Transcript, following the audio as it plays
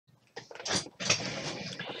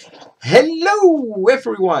Hello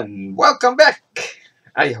everyone, welcome back.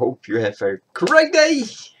 I hope you have a great day.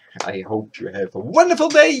 I hope you have a wonderful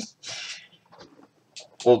day.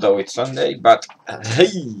 Although it's Sunday, but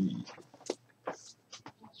hey.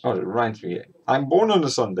 Oh, that reminds me, I'm born on a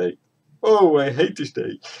Sunday. Oh, I hate this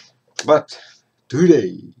day. But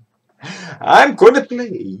today, I'm gonna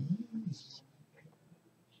play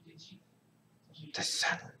the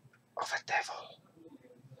son of a devil.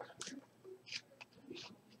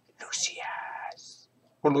 LUCIUS.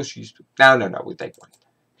 Or LUCIUS. No, we take one.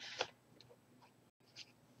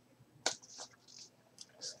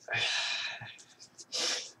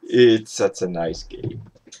 It's such a nice game.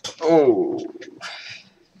 Oh,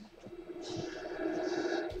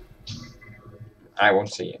 I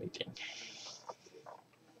won't say anything.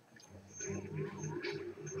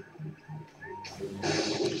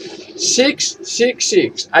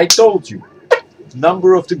 666. I told you.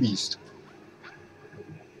 Number of the beast.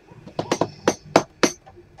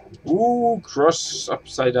 Ooh, cross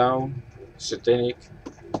upside down. Satanic.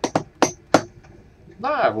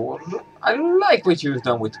 Nah, I like what you've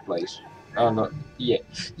done with the place. Oh no, yeah.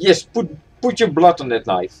 Yes, put your blood on that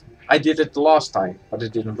knife. I did it the last time, but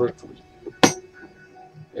it didn't work for me.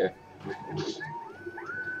 Yeah.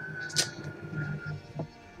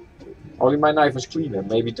 Only my knife was cleaner.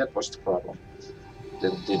 Maybe that was the problem.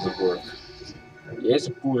 That it didn't work. Yes,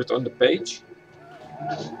 put it on the page.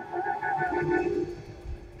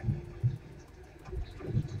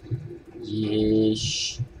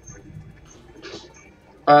 Yes.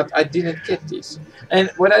 But I didn't get this. And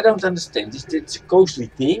what I don't understand is it's a ghostly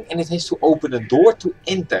thing and it has to open a door to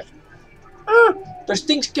enter. Ah, those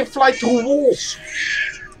things can fly through walls.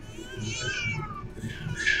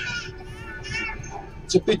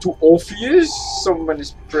 It's a bit too obvious. Someone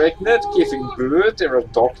is pregnant, giving birth, there are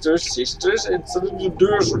doctors, sisters, and suddenly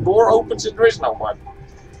the door opens and there is no one.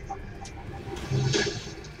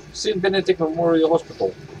 St. Benedict Memorial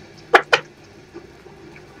Hospital.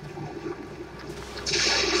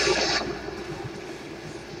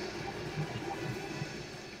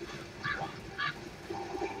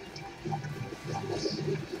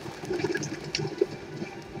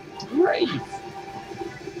 Grave.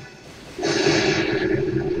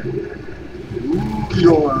 Ooh,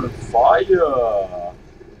 you're on fire.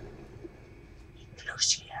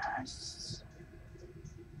 LUCIUS.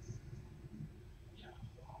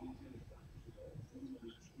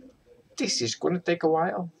 This is gonna take a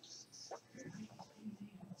while.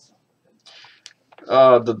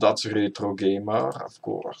 The Dutch retro gamer, of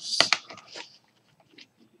course.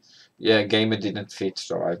 Yeah, gamer didn't fit,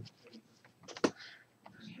 so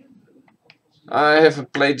I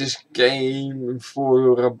haven't played this game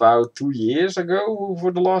for about 2 years ago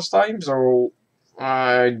for the last time, so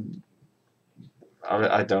I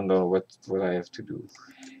don't know what I have to do.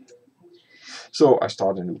 So I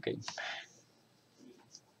start a new game.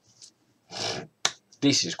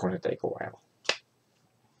 This is gonna take a while.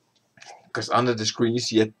 Because under the screen you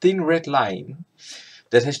see a thin red line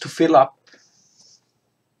that has to fill up.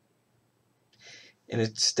 And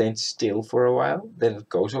it stands still for a while, then it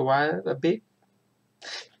goes a bit.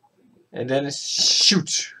 And then it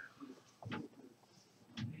shoots.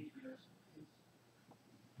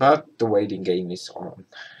 But the waiting game is on.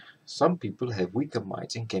 Some people have weaker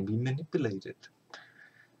minds and can be manipulated.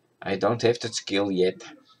 I don't have that skill yet.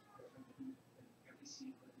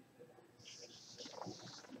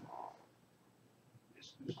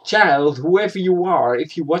 Child, whoever you are,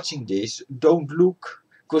 if you're watching this, don't look,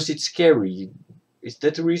 because it's scary. Is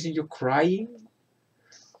that the reason you're crying?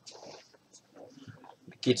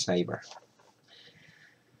 The kid's neighbor.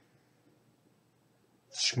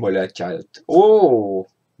 Smaller child. Oh,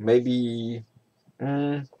 maybe...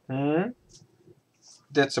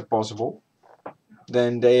 That's a possible.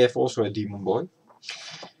 Then they have also a demon boy.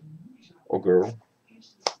 Or girl.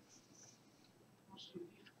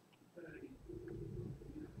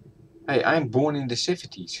 Hey, I'm born in the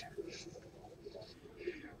 70s.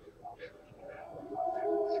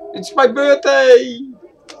 It's my birthday!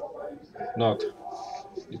 Not.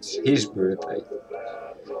 It's his birthday.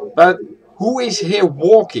 But who is here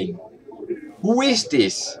walking? Who is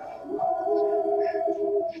this?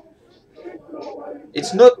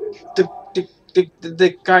 It's not the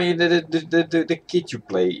guy, the kid you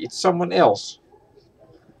play. It's someone else.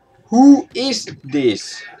 Who is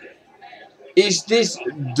this? Is this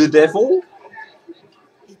the devil?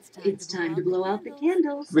 It's time to blow out the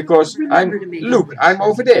candles. Because look, I'm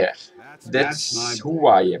over there. That's who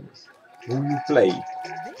I am. Who you play.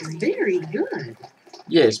 Very good.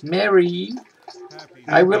 Yes, Mary.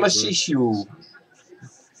 I will assist you.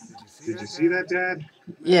 Did you see that, Dad?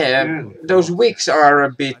 Yeah, those wigs are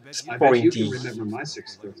a bit I bet you pointy. can remember my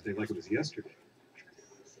 6th birthday like it was yesterday.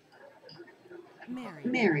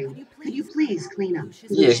 Mary, could you please clean up?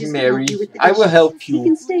 Yes, Lucius can Mary, help you with the I will dishes. help He you.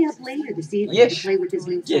 can stay up later this evening Yes. to play with his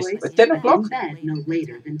new Yes, toys, at 10 but o'clock? in bed no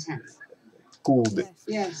later than 10. Cool.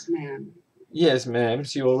 Yes, ma'am. Yes, ma'am,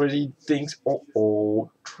 she already thinks,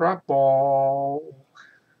 oh, trouble.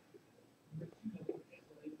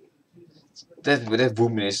 That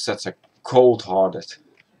woman is such a cold-hearted.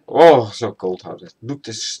 Oh, so cold-hearted. Look,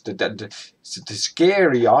 the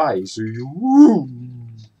scary eyes. Ooh.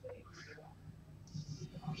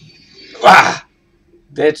 Ah,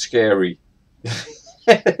 that's scary.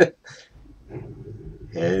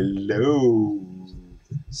 Hello,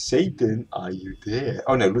 Satan, are you there?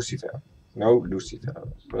 Oh no, Lucifer. No, Lucifer.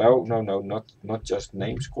 No, not just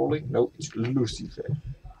names calling. No, it's Lucifer.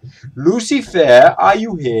 Lucifer, are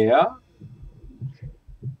you here?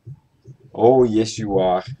 Oh, yes, you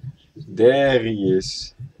are. There he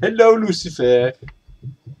is. Hello, Lucifer.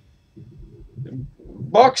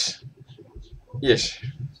 Box? Yes.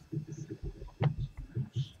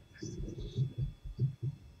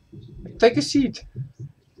 Take a seat.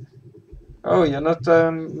 Oh, you're not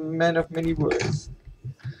a man of many words.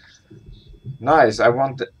 Nice, I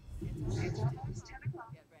want the... It's almost 10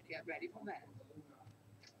 o'clock. Get ready for bed.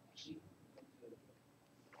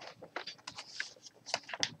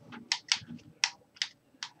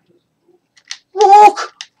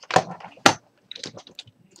 Walk!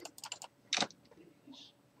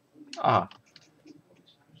 Ah.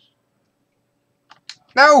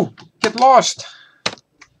 No! Get lost!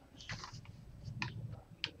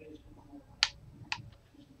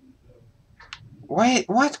 Wait,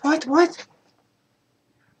 what?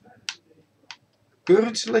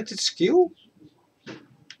 Current selected skill?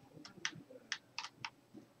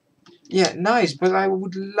 Yeah, nice, but I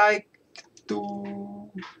would like to...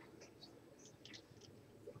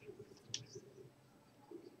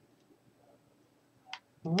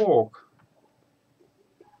 walk.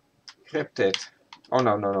 Grab that. Oh,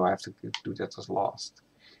 no, I have to do that as last.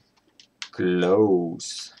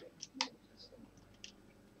 Close.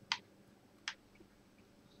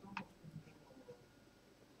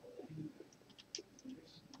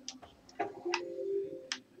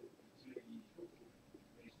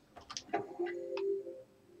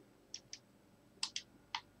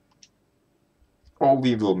 Or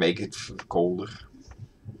we will make it colder.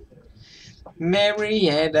 Mary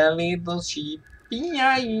had a little sheep.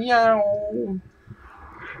 Meow.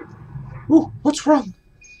 Ooh, what's wrong?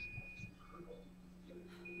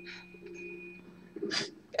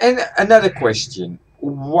 And another question.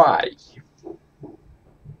 Why?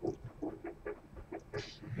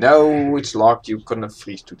 No, it's locked. You're gonna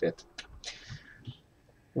freeze to death.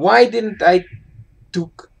 Why didn't I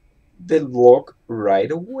took the lock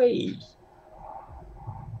right away?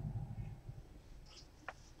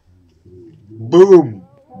 Boom!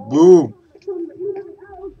 Boom!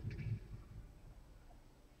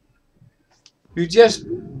 You just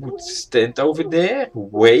would stand over there,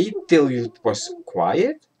 wait till it was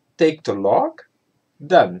quiet, take the lock,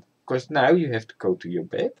 done. Because now you have to go to your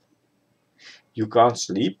bed. You can't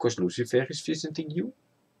sleep because Lucifer is visiting you.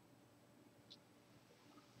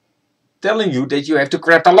 Telling you that you have to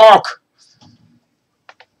grab the lock.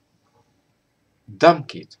 Dumb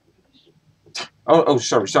kid. Oh,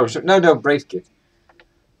 sorry. No, brave kid.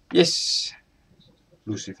 Yes,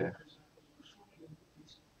 Lucifer.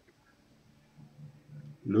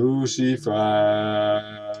 Lucifer.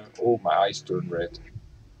 Oh, my eyes turn red.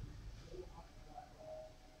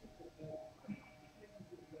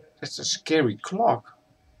 That's a scary clock.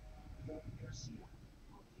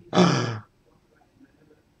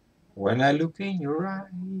 When I look in your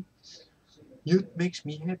eyes, it makes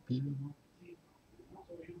me happy.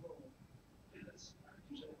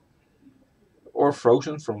 Or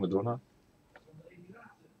Frozen from Madonna.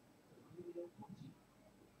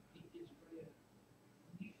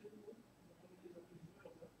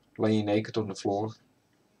 Laying naked on the floor.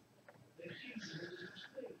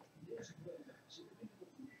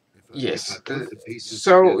 Yes.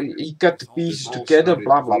 So he got the pieces together,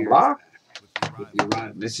 blah blah blah.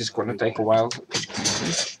 This is gonna take a while.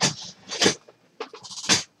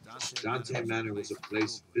 Dante Manor was a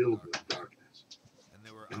place filled with darkness,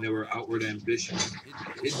 and there were outward ambitions,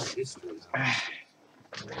 hidden histories.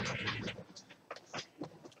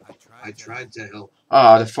 I tried to help.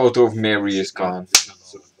 Ah, the photo of Mary is gone.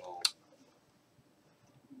 So involved.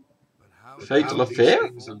 Fatal How affair? these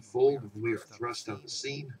things unfold when we are thrust on the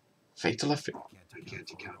scene, Fatal affair. I can't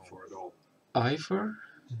account for it all. Ivor?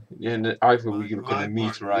 Yeah, and Ivor we're gonna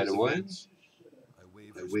meet right away.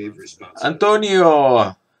 I I waive responsibility.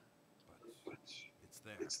 Antonio! But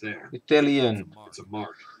it's there. Italian. It's a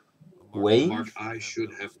mark. A Wayne? mark I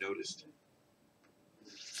should have noticed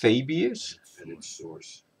Fabius? at its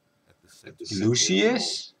source. At the center of it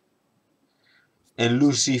Lucius? And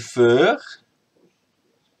Lucifer?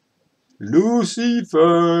 Lucifer!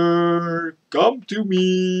 Come to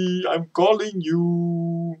me! I'm calling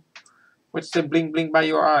you! What's the bling bling by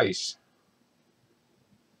your eyes?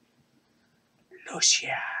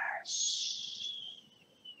 Lucius.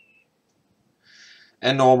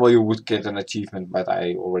 And normally you would get an achievement, but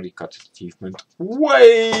I already got the achievement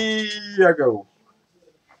way ago.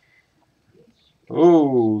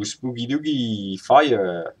 Oh, spooky doogie,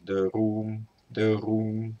 fire. The room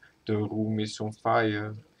is on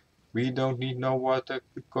fire. We don't need no water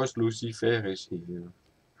because Lucifer is here.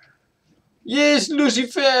 Yes,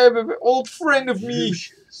 Lucifer, old friend of me.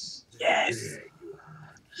 Lucius. Yes. There you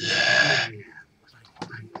are. Yeah.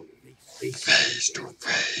 Face to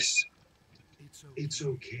face. It's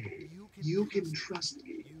okay. You can trust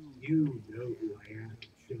me. You know who I am,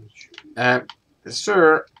 don't you?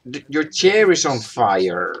 Sir, your chair is on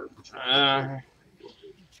fire.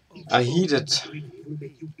 A heated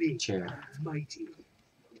chair. Mighty.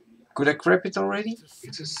 Could I grab it already?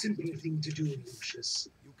 It's a simple thing to do, Lucius.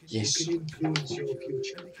 Yes. You can influence your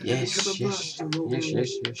future. Yes, Become a yes, master over yes, all.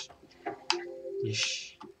 yes, yes.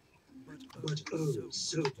 Yes. But oh,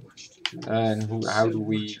 so much to do. And how do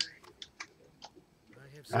we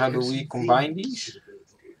combine these?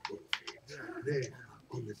 There,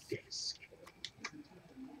 on the desk.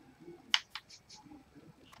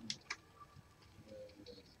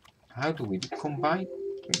 How do we combine?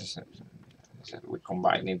 We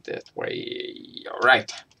combine it that way. All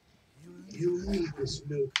right. You read this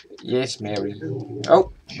note. Yes, Mary.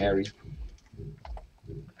 Oh, Mary.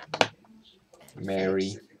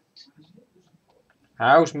 Mary.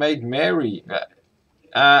 Housemaid Mary.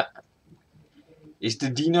 Is the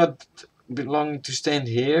D not belonging to stand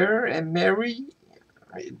here and Mary?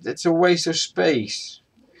 That's a waste of space.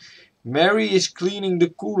 Mary is cleaning the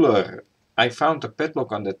cooler. I found a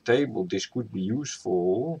padlock on the table. This could be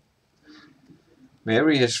useful.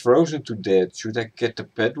 Mary has frozen to death. Should I get the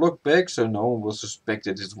padlock back so no one will suspect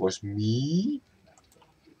that it was me?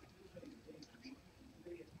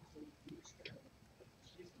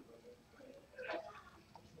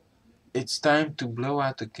 It's time to blow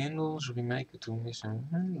out the candles. We make it to Miss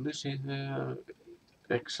Lucy.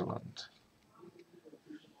 Excellent.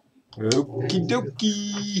 Okie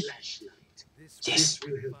dokie. Yes. Yes.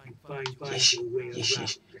 Yes.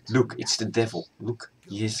 Yes. Look, it's the devil. Look,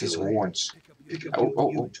 he has his horns.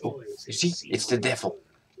 Oh. You see? It's the devil.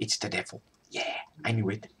 It's the devil. Yeah, I knew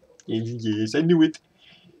it. Yes, I knew it.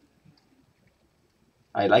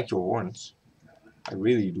 I like your horns. I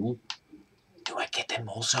really do. Do I get them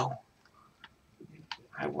also?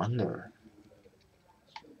 I wonder.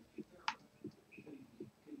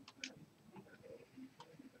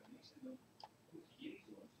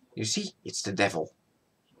 You see? It's the devil.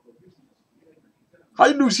 Hi,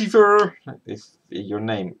 Lucifer! If your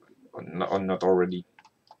name or not already.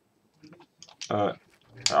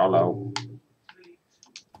 Hello.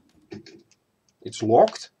 It's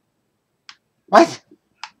locked? What?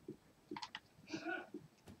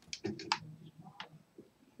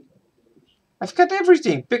 I've got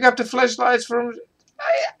everything. Pick up the flashlights from...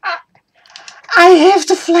 I have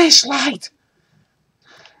the flashlight!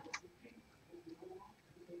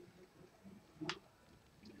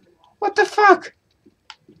 What the fuck?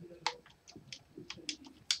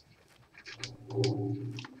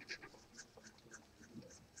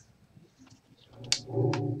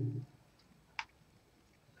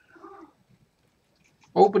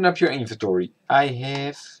 Open up your inventory. I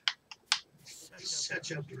have...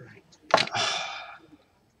 Such a bright.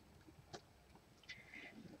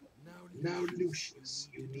 Now, Lucius,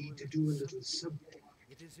 you need to do a little something.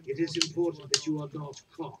 It is important that you are not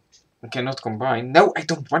caught. I cannot combine. No, I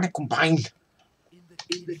don't want to combine.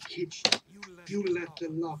 In the kitchen, you left a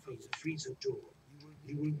lock on the freezer door.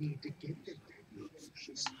 You will need to get that back,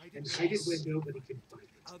 Lucius, and hide it where nobody can find it.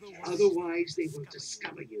 Otherwise, they will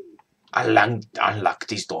discover you. Unlock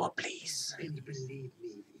this door, please. And believe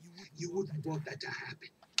me, you wouldn't want that to happen.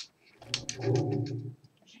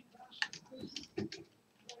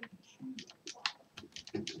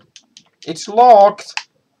 It's locked.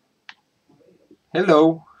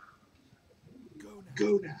 Hello.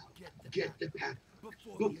 Go now. Get the pack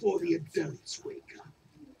before the adults wake up.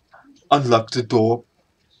 Unlock the door,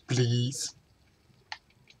 please.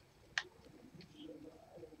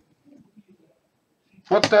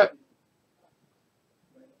 What the...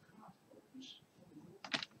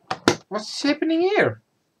 What's happening here?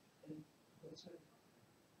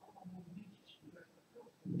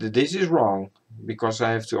 This is wrong because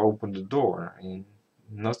I have to open the door and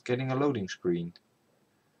not getting a loading screen.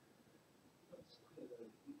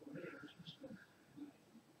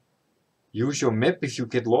 Use your map if you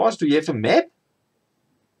get lost. Do you have a map?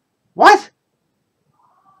 What?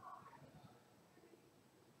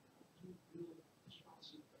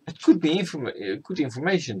 It could be good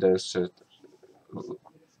information. Those,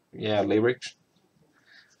 yeah, lyrics.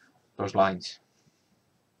 Those lines.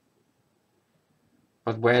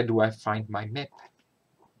 But where do I find my map?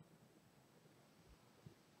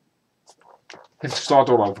 Have to start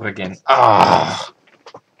all over again. Ah!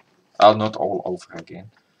 Oh, not all over again.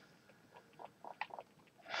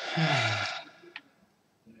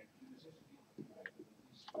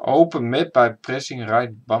 Open map by pressing right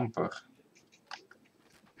bumper.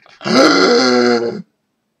 I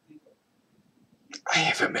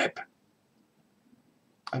have a map.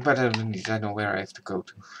 But I don't know where I have to go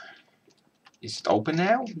to. Is it open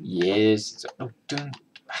now? Yes, it's open.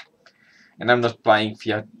 And I'm not playing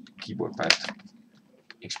via keyboard pad.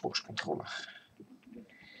 Xbox controller.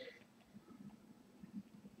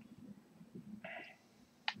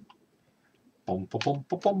 Pom pom pom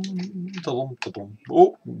pom pom pom pom.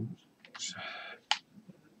 Oh.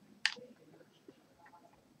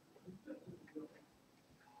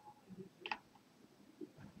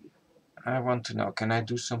 I want to know, can I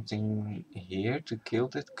do something here to kill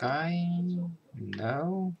that guy?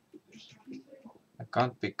 No. I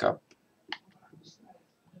can't pick up.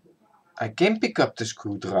 I can pick up the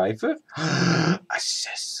screwdriver.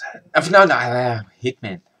 Assassin. No,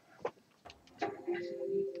 hitman.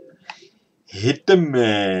 Hit the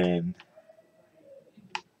man.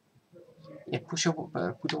 Yeah, put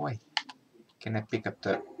away. Can I pick up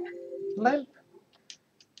the lamp?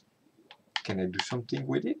 Can I do something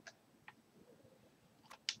with it?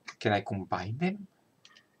 Can I combine them?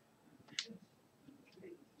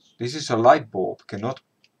 This is a light bulb. Cannot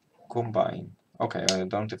combine. Okay, I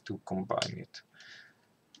don't have to combine it.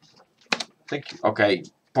 Thank you. Okay,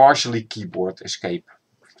 partially keyboard escape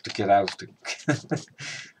to get out of the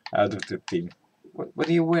out of the thing. What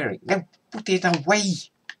are you wearing? No, put it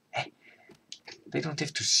away. They don't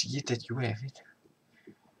have to see it that you have it.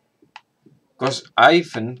 Because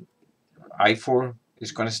Ivor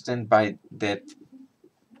is gonna stand by that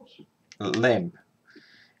lamp,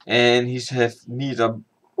 and he's need a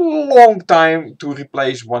long time to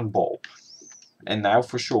replace one bulb. And now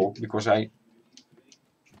for sure, because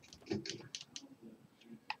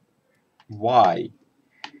why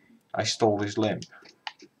I stole his lamp.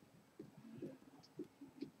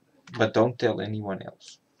 But don't tell anyone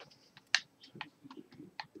else.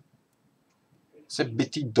 It's a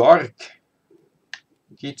bit dark.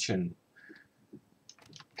 Kitchen.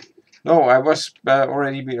 No, I was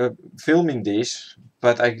already filming this,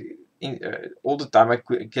 but all the time I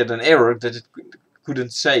get an error that it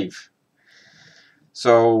couldn't save.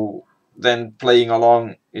 So then playing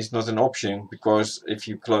along is not an option, because if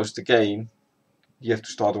you close the game, you have to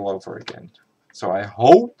start all over again. So I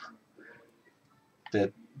hope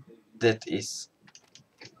that is.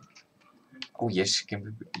 Oh yes,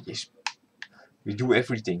 yes. We do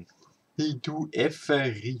everything. We do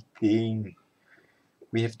everything.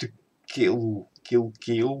 We have to kill.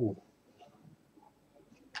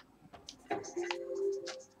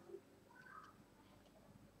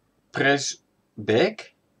 Press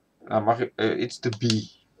back. It's the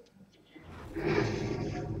B.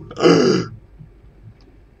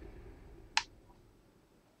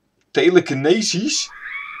 Telekinesis?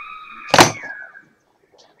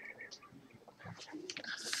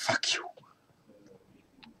 Fuck you.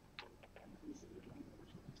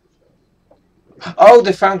 Oh,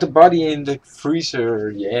 they found the body in the freezer.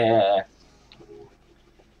 Yeah.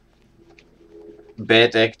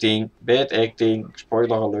 Bad acting.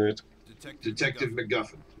 Spoiler alert. Detective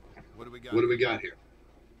McGuffin. What do we got here?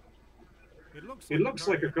 It looks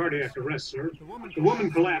like a cardiac arrest, sir. The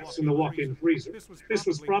woman collapsed in the walk-in freezer. This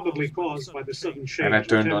was probably caused by the sudden change. And I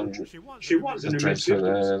turned on She was in her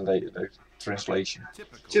the translation.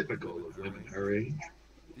 Typical of women her age.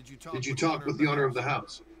 Did you talk with the owner of the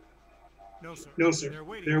house? No, sir.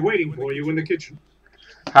 They're waiting for you in the kitchen.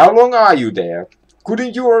 How long are you there?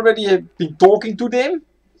 Couldn't you already have been talking to them?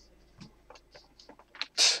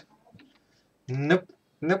 Nope.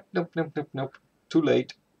 Too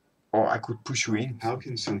late. Or I could push you in. How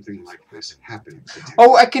can something like this happen?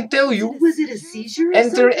 Oh, I can tell you. Was it a seizure or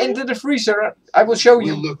Enter something? the freezer. I will show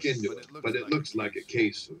you. We'll look into it, but it looks like a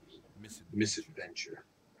case of misadventure.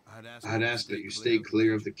 I'd ask that you stay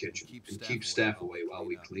clear of the kitchen and keep staff away while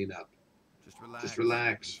we clean up. Just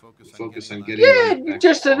relax. Focus on getting Yeah, life you back.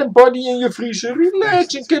 just had a body in your freezer.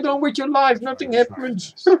 Relax and get on with your life. Nothing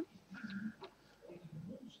happens.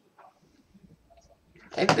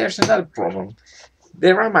 And there's another problem.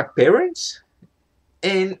 There are my parents.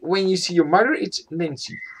 And when you see your mother, it's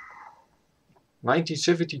Nancy.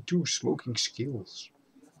 1972 smoking skills.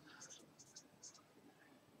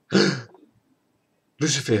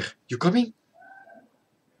 Lucifer, you coming?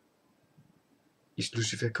 Is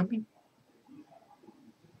Lucifer coming?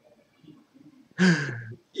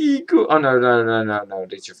 Eco. Oh no.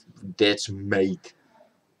 That's your dad's mate.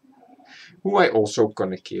 Who I also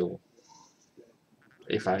gonna kill.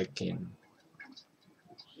 If I can.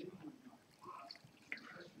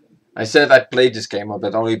 I said I played this game,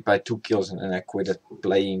 but only by 2 kills, and then I quit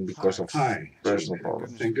playing because of personal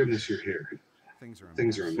problems. Thank goodness you're here.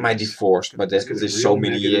 Things are a My mess. divorce, but that is so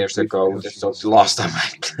many years ago. That's not the last time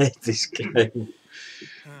I played this game.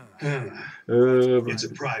 It's a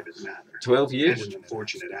private matter. 12 And years? an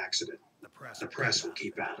unfortunate accident. The press will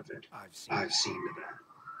keep out of it. I've seen to that.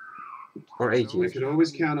 Or 8 I years. could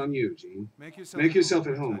always count on you, Gene. Make yourself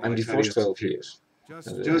at home. I'm divorced 12 years.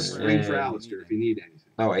 Just ring for Alistair if you need anything.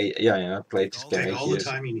 No, yeah, I played this game Take 8 all the years.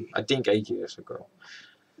 time you need. I think 8 years ago.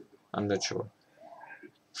 I'm not sure.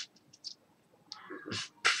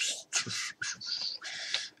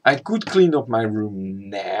 I could clean up my room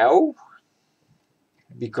now,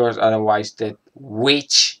 because otherwise that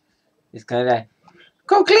witch is gonna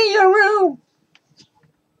go clean your room.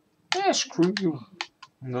 Yeah, screw you.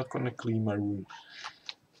 I'm not gonna clean my room.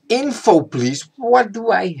 Info, please. What do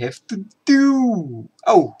I have to do?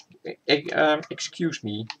 Oh, excuse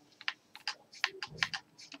me.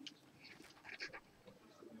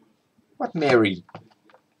 What, Mary?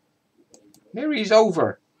 Mary is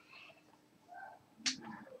over.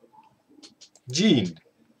 Gene.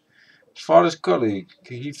 Father's colleague.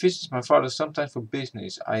 He visits my father sometimes for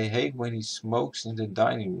business. I hate when he smokes in the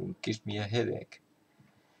dining room. Gives me a headache.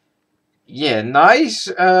 Yeah, nice.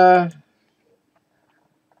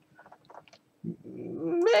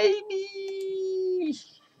 Maybe.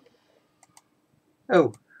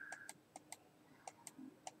 Oh.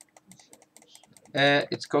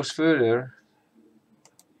 It goes further.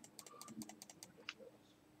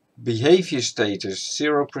 Behavior status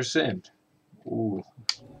 0%. Ooh,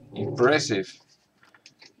 impressive.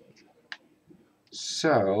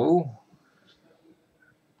 So.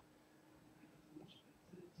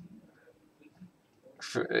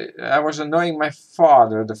 I was annoying my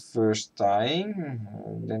father the first time,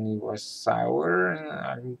 then he was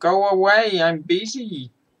sour. Go away, I'm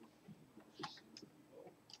busy.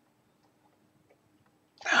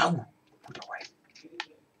 No, put away.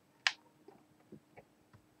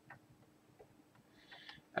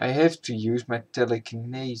 I have to use my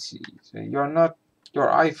telekinesis. You're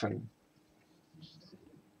Ivan.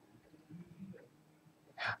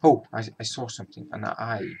 Oh, I saw something, an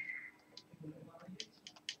eye.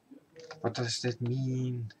 What does that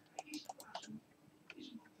mean?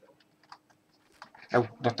 Oh,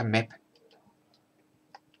 not a map.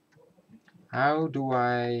 How do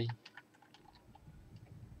I...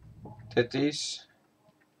 That is...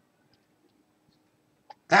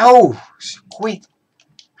 No! Quit!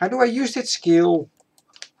 How do I use that skill?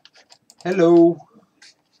 Hello?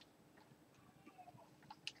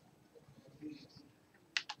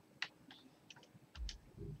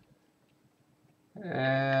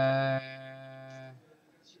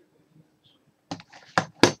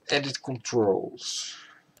 Edit controls.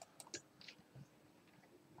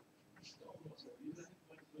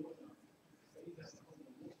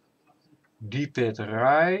 D-pad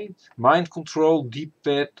right. Mind control,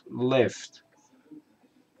 D-pad left.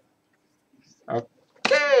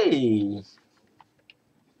 Okay.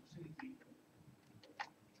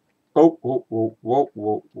 Oh, whoa, whoa, whoa,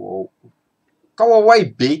 whoa, whoa. Go away,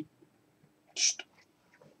 big.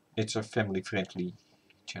 It's a family-friendly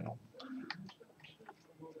channel.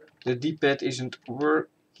 The D-pad isn't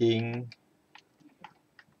working.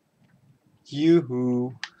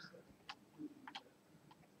 Yoo-hoo.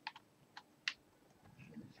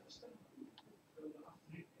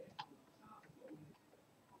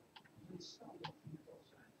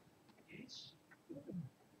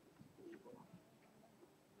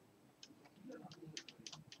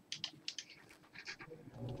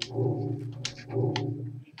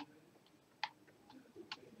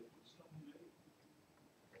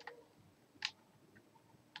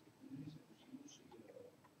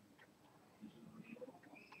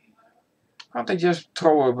 Can't they just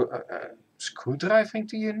throw a screwdriver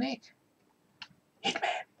into your neck? Hitman.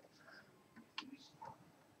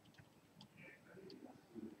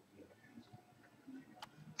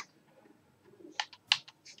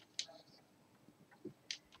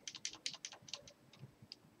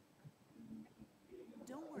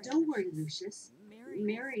 Don't worry, Lucius.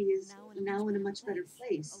 Mary is now in a much better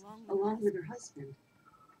place, along with her husband.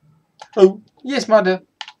 Oh, yes, mother.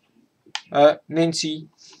 Nancy.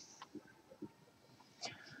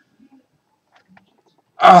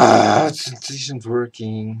 Ah, it isn't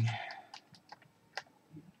working.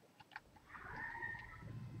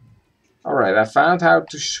 Alright, I found how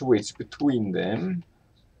to switch between them.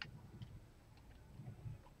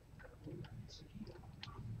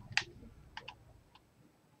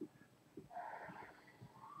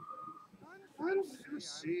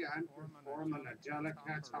 See, I'm performing a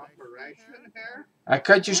delicate operation here. I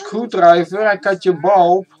cut your screwdriver, I cut your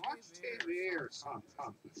bulb. Watch TV or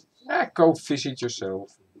something. Go visit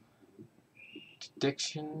yourself.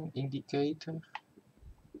 Detection indicator.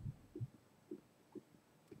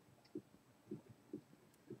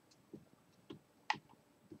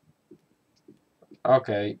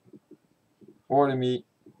 Okay. Order me.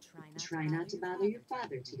 Try not to bother your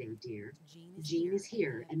father today, dear. Jean is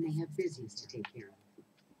here, and they have business to take care of.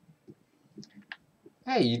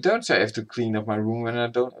 Hey, you don't say I have to clean up my room when I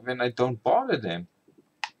don't bother them.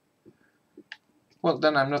 Well,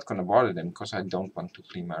 then I'm not gonna bother them because I don't want to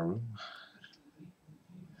clean my room.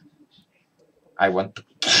 I want to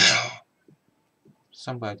kill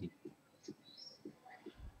somebody.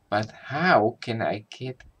 But how can I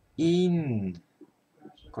get in?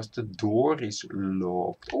 Because the door is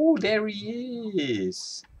locked. Oh, there he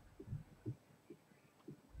is.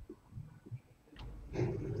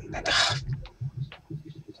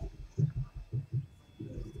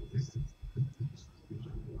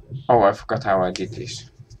 Oh, I forgot how I did this.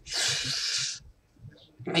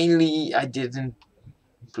 Mainly, I didn't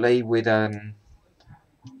play with an...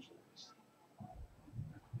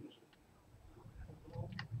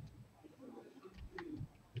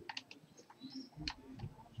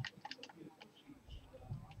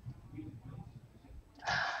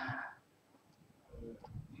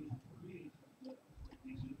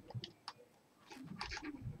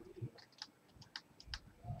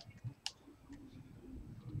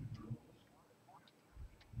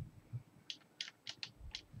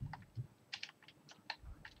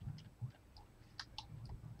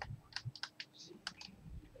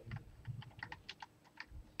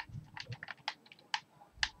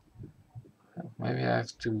 Maybe I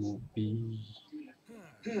have to be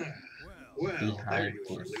Well, there behind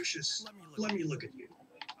you are, this. Lucius. Let me look at you.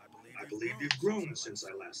 I believe you've grown since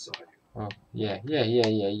I last saw you. Oh, yeah. Yeah,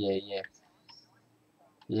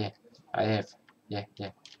 I have. Yeah.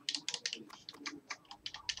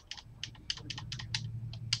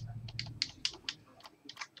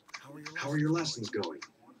 How are your lessons going?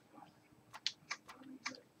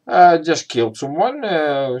 Just killed someone.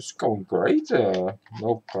 It's going great.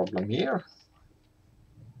 No problem here.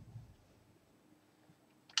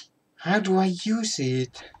 How do I use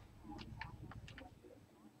it?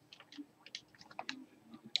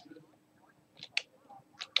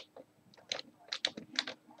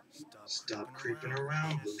 Stop creeping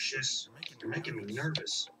around, Lucius. You're making me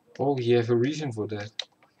nervous. Oh, you have a reason for that.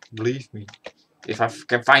 Believe me. If I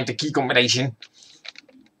can find the key combination.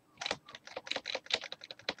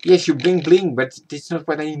 Yes, you bling, but it's not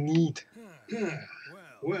what I need.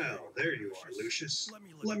 Well, there you are, Lucius.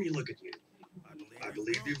 Let me look at you. I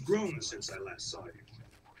believe you've grown since I last saw you.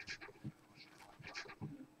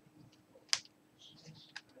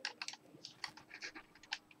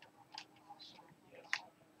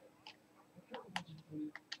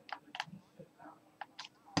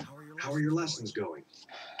 How are your lessons going?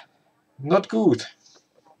 Not good.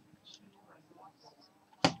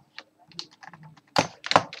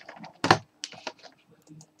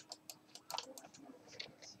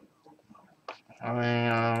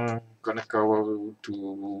 I'm gonna go to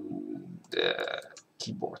the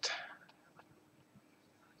keyboard.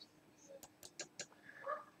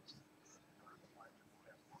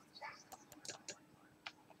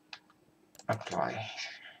 Apply.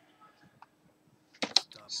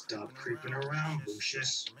 Stop creeping around,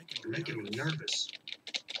 Lucius. You're making me nervous.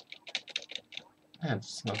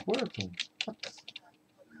 It's not working.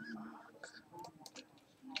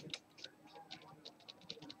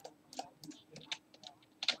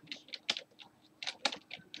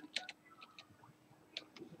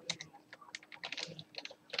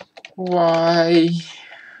 Why?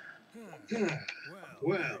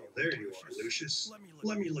 Well, there you are, Lucius.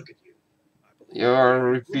 Let me look at you. You're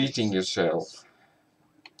repeating yourself.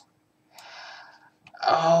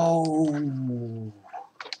 Oh.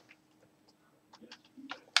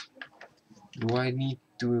 Do I need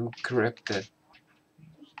to grab that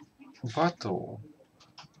bottle?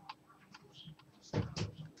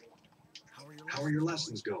 How are your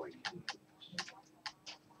lessons going?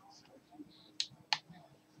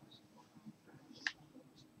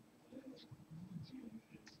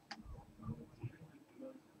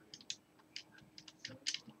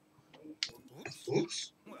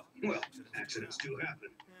 Well, accidents do happen.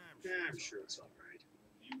 I'm sure it's all right.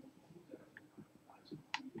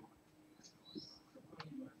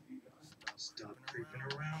 Stop creeping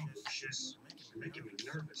around, Lucius. You're making me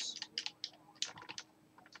nervous.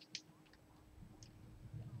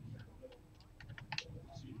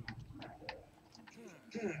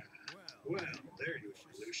 Well, there you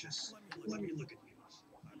are, Lucius. Let me look at you.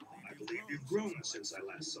 I believe you've grown since I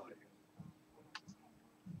last saw you.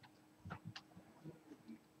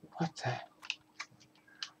 What the?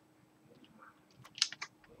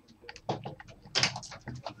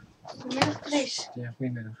 Goedemiddag, Chris. Ja,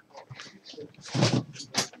 goedemiddag.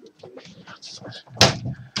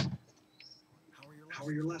 How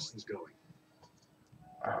are your lessons going?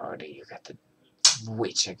 Oh, there you got the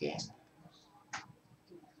witch again.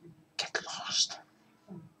 Get lost.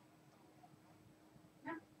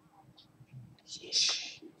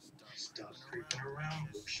 Yes. Stop creeping around,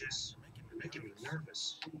 Lucius. You're making me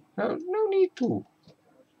nervous. No need to.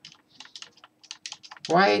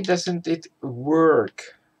 Why doesn't it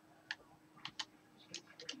work?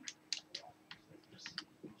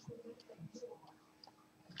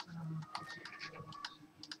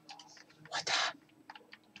 What the?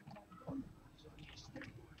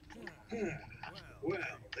 Well,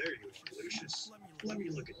 there you are, Lucius. Let me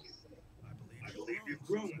look at you. I believe you've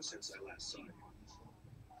grown since I last saw you.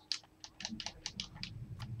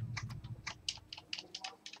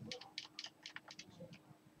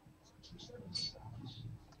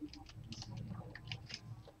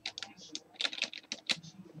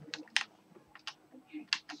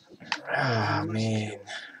 Ah, man.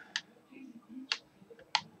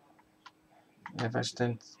 If I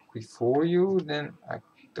stand before you, then I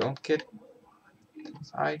don't get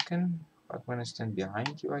this icon. But when I stand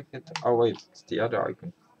behind you, I get. Oh wait, it's the other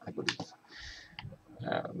icon, I believe.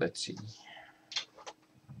 Let's see.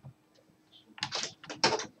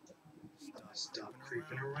 Stop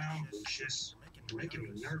creeping around, Lucius. You're making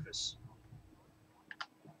me nervous.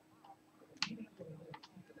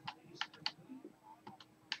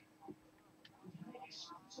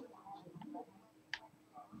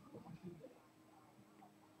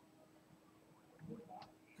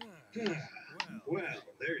 Well,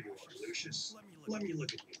 there you are, Lucius. Let me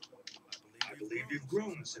look at you. I believe you've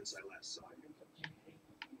grown since I last saw you.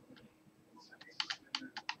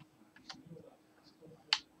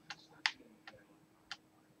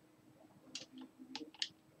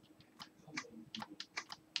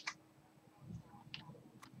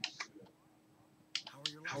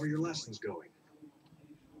 How are your lessons going?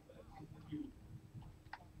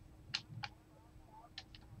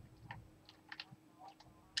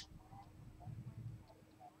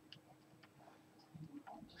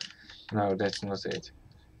 No, that's not it.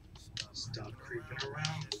 Stop creeping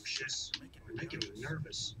around, Lucius. You're making me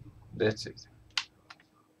nervous. That's it.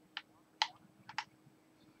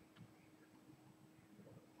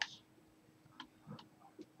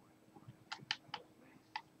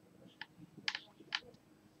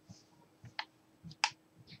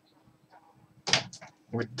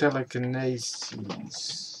 With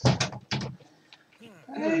telekinesis.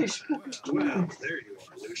 Hey, spooky Well, there you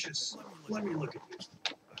are, Lucius. Let me look at you.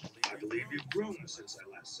 I believe you've grown since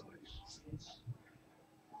I last saw you.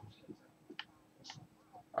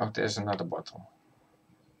 Oh, there's another bottle.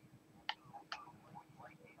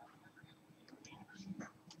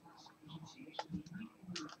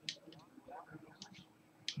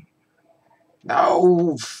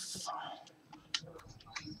 No!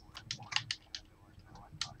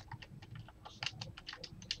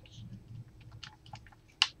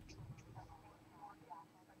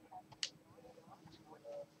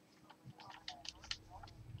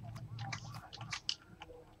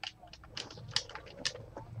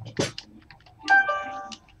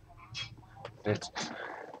 That's it.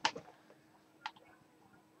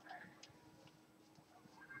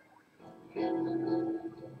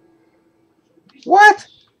 What?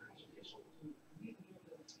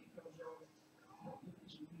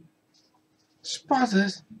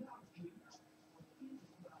 Spotted?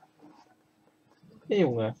 Hey,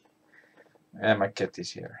 jongen. And my cat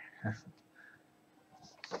is here.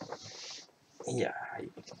 Ja,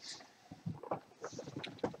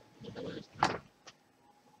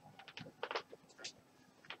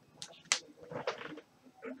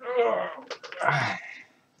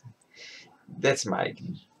 that's my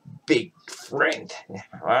big friend.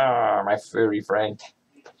 Ah, my furry friend.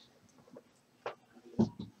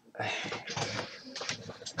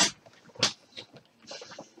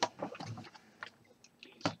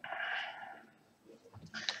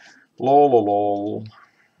 Lol, lol, lol.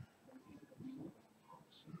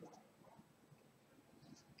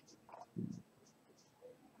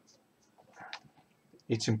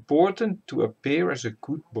 It's important to appear as a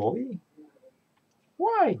good boy?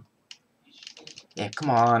 Why? Yeah, come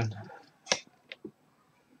on.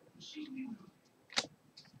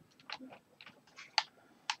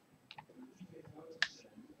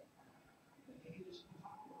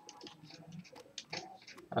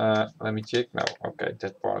 Let me check. No, okay,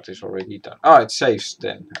 that part is already done. Oh, it saves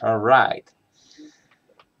then. Alright.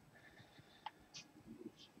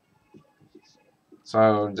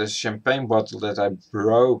 So the champagne bottle that I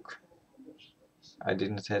broke, I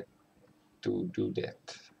didn't have to do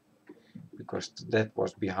that. Because that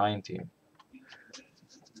was behind him.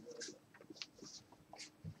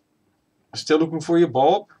 Still looking for your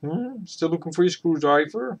bulb? Hmm? Still looking for your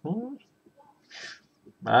screwdriver? Hmm?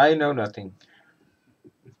 I know nothing.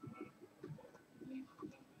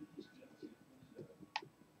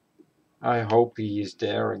 I hope he is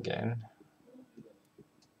there again.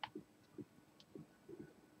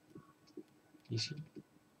 Is he?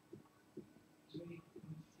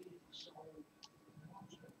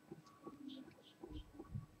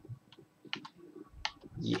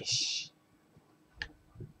 Yes.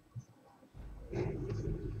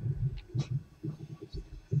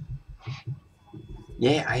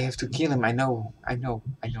 Yeah, I have to kill him. I know.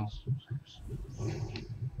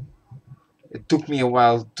 It took me a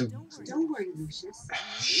while to... Don't worry, Lucius.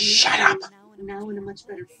 Shut up! Now in a much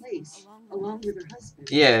better place, along with her husband.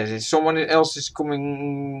 Yeah, someone else is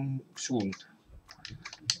coming soon.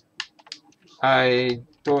 I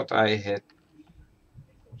thought I had...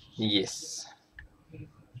 Yes.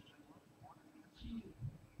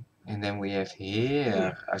 And then we have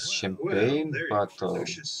here a champagne bottle.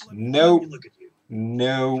 No.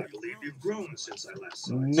 No. I believe you've grown since I last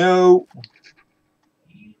saw you. No.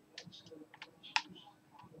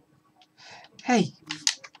 Hey.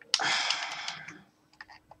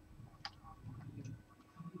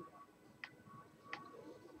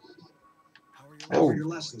 How are your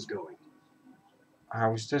lessons going?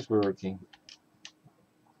 How is that working?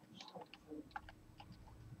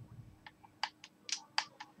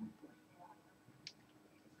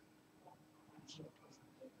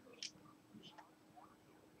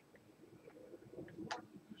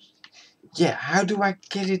 Yeah, how do I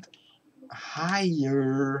get it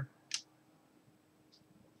higher?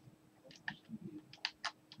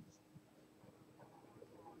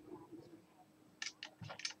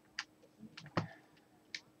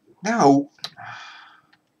 No.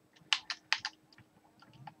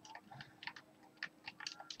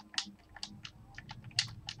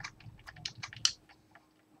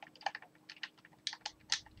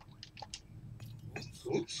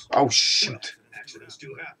 Oops. Oh, shoot. Well, accidents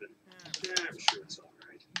do happen. I'm sure it's all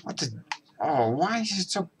right. What the... Oh, why is it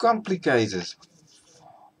so complicated?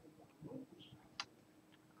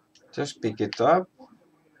 Just pick it up.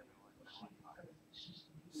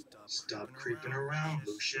 Stop creeping around,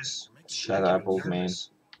 Lucius. Shut up, old man.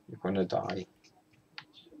 You're gonna die.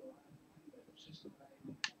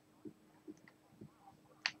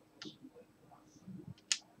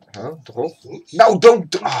 Oh, drop. Oops. No,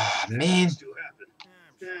 don't. Ah, oh, man. Accidents do happen.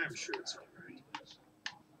 I'm sure it's all right.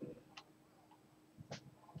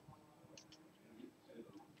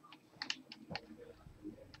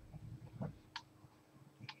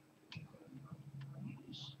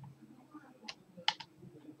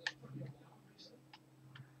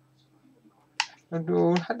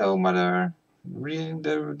 Hello, mother. Reading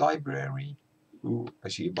the library. Ooh, I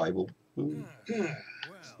see a Bible. Ooh.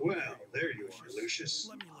 Well, there you are, Lucius.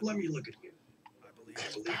 Let me look at you.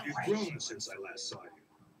 I believe you've grown since I last saw you.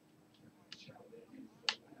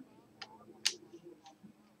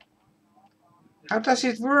 How does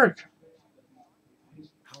it work?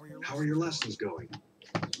 How are your lessons going?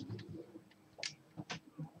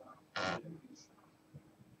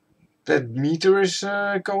 That meter is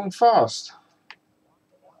going fast.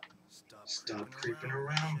 Stop creeping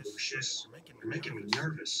around, Lucius. You're making me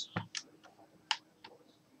nervous.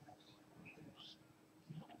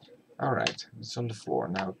 Alright, it's on the floor.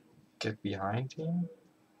 Now get behind him.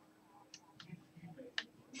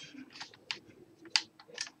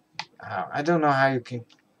 Oh, I don't know how you can...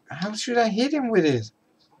 How should I hit him with it?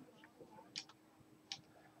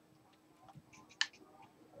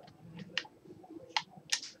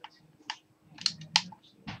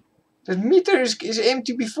 That meter is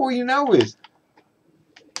empty before you know it.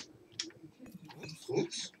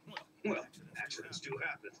 Oops. Well, accidents do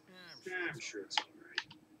happen. I'm sure it's all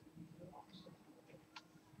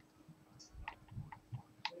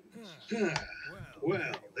right.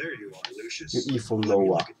 Well, there you are, Lucius. You evil Let me Loa.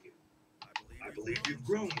 look at you. I believe you've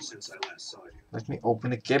grown since I last saw you. Let me open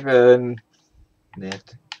the cabin.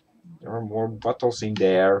 Net. There are more bottles in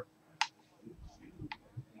there.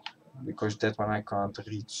 because that one I can't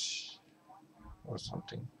reach or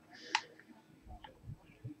something.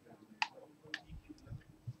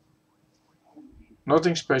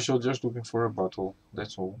 Nothing special, just looking for a bottle,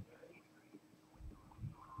 that's all.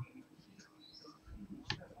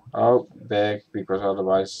 Oh, back, because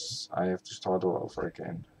otherwise I have to start all over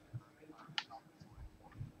again.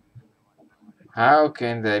 How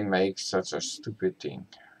can they make such a stupid thing?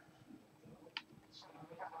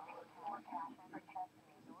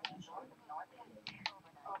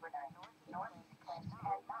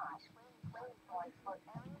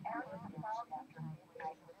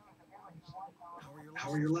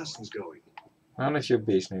 How are your lessons going? None of your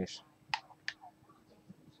business.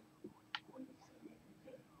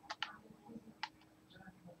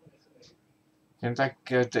 Can't I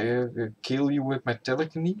kill you with my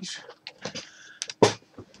telekinesis?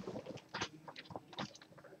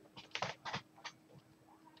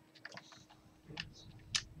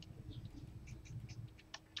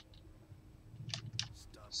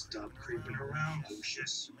 Stop creeping around,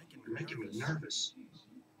 Lucius. You're making me nervous.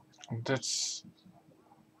 That's...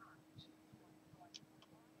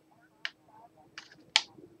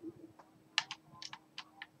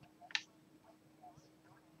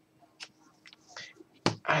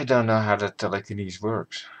 I don't know how the telekinesis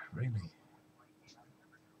works, really.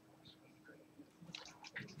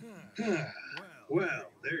 Well,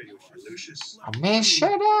 there you are, Lucius. Oh man,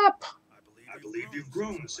 shut up! I believe you've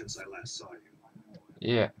grown since I last saw you.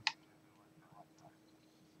 Yeah.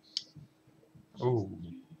 Oh.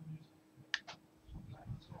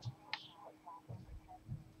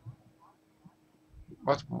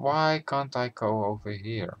 But why can't I go over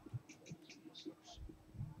here?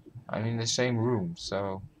 I'm in the same room,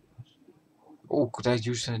 so... Oh, could I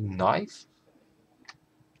use a knife?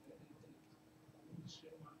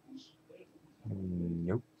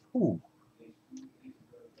 Nope. Ooh.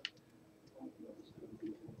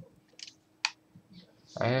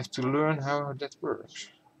 I have to learn how that works.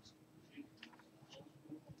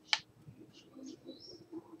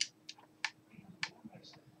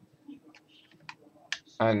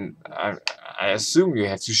 And I assume you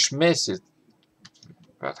have to smash it.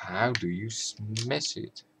 But how do you smash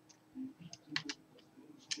it?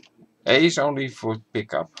 A is only for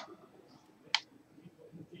pickup.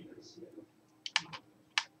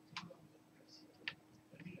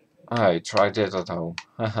 I tried that at home.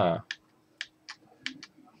 Haha.